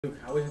Luke,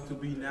 how is it to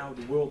be now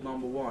the world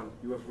 #1?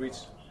 You have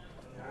reached,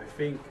 I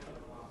think,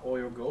 all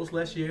your goals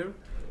last year.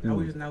 How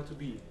is it now to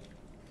be?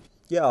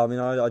 Yeah, I mean,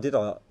 I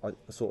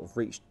sort of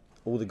reached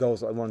all the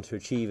goals that I wanted to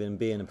achieve in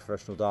being a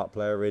professional dart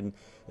player in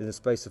the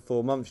space of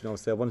 4 months. You know,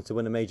 obviously I wanted to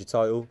win a major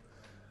title,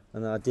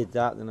 and then I did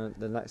that. Then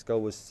the next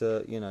goal was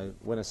to,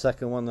 win a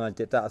second one. And I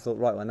did that. I thought,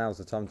 right, well, now's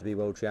the time to be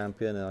world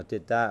champion, and I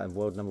did that. And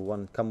world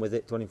 #1 come with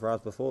it 24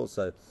 hours before.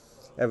 So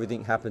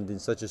everything happened in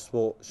such a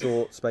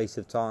short space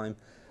of time.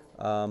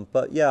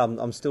 But yeah,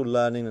 I'm still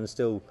learning and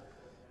still,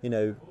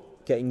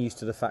 getting used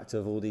to the fact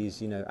of all these,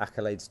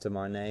 accolades to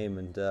my name,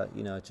 and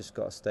I just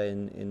got to stay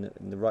in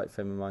the right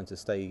frame of mind to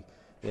stay,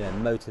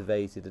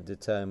 motivated and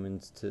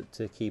determined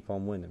to keep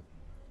on winning.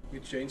 You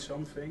change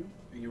something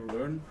and you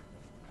learn,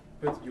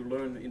 but you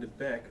learn in the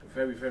back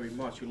very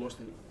much. You lost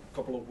a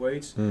couple of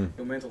weights.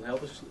 Your mental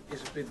health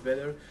is a bit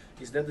better.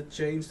 Is that the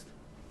change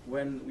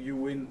when you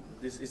win?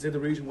 Is that the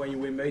reason when you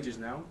win majors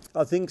now?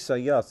 I think so.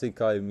 Yeah, I think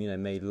I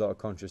made a lot of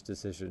conscious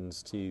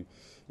decisions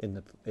in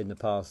the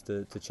past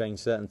to change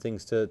certain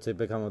things to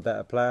become a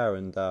better player,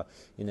 and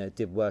it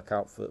did work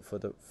out for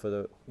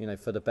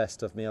the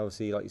best of me.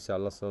 Obviously, like you said, I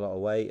lost a lot of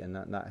weight, and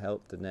that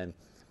helped, and then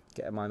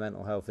getting my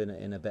mental health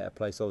in a better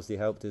place obviously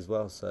helped as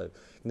well. So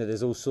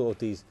there's all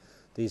sort of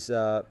these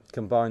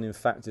combining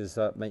factors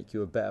that make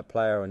you a better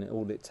player, and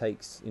all it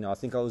takes, I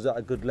think I was at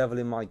a good level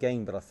in my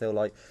game, but I feel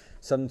like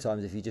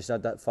sometimes if you just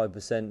add that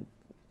 5%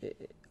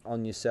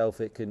 on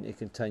yourself, it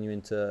can turn you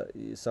into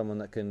someone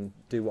that can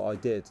do what I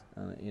did.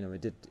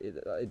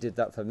 It did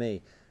that for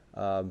me.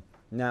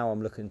 Now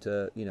I'm looking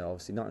to,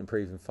 obviously not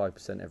improving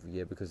 5% every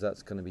year, because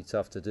that's going to be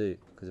tough to do.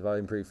 Because if I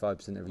improve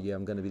 5% every year,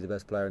 I'm going to be the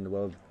best player in the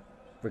world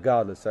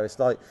regardless. So it's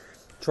like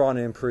trying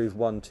to improve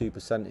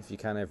 1-2% if you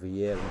can every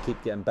year, and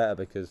keep getting better,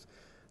 because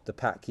the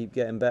pack keep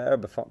getting better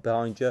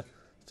behind you.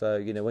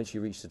 So once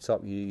you reach the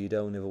top, you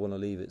don't ever want to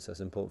leave it. So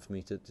it's important for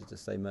me to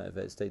stay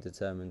motivated, stay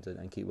determined,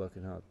 and keep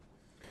working hard.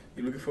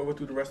 You're looking forward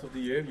to the rest of the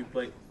year. You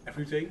play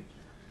everything.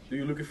 Do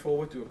you looking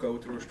forward to go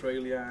to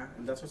Australia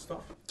and that sort of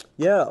stuff?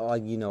 Yeah,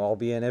 I'll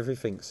be in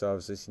everything. So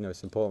it's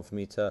important for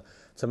me to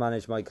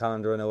manage my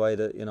calendar in a way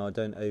that I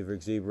don't over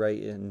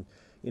exuberate and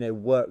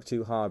work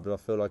too hard. But I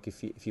feel like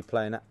if you're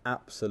playing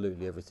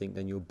absolutely everything,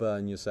 then you'll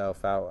burn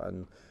yourself out,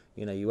 and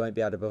you won't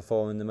be able to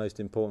perform in the most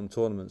important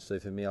tournaments. So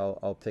for me,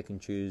 I'll pick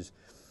and choose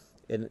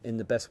in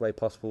the best way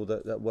possible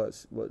that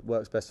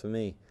works best for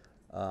me.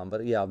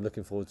 But yeah, I'm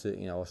looking forward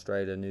to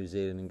Australia, New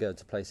Zealand, and go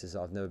to places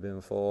that I've never been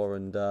before.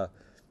 And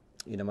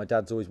my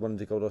dad's always wanted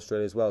to go to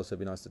Australia as well, so it'd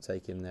be nice to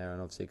take him there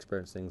and obviously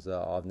experience things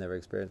that I've never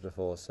experienced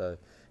before. So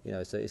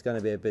so it's going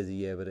to be a busy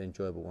year, but an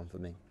enjoyable one for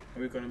me.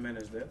 How are you going to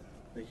manage that?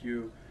 That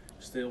you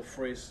still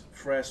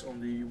fresh on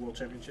the World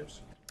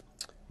Championships?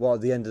 Well,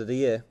 at the end of the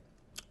year.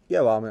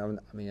 Yeah, well,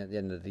 I mean, at the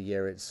end of the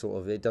year,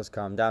 it does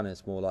calm down.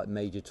 It's more like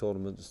major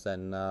tournaments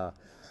than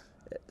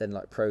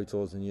like pro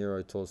tours and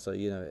Euro tours. So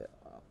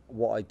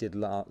what I did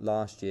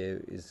last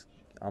year is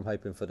I'm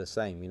hoping for the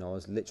same. I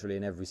was literally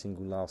in every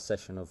single last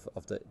session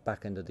of the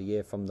back end of the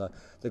year from the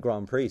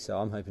Grand Prix. So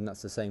I'm hoping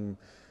that's the same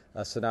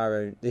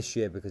scenario this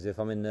year, because if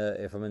I'm in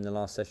the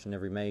last session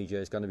every major,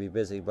 it's going to be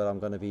busy, but I'm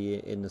going to be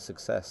in the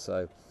success.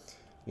 So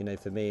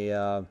for me,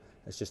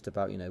 it's just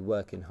about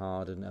working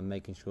hard and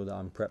making sure that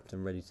I'm prepped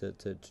and ready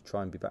to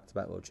try and be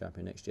back-to-back world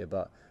champion next year.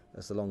 But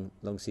that's a long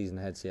season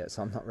ahead yet,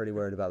 so I'm not really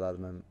worried about that at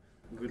the moment.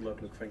 Good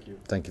luck, Luke. Thank you.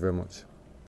 Thank you very much.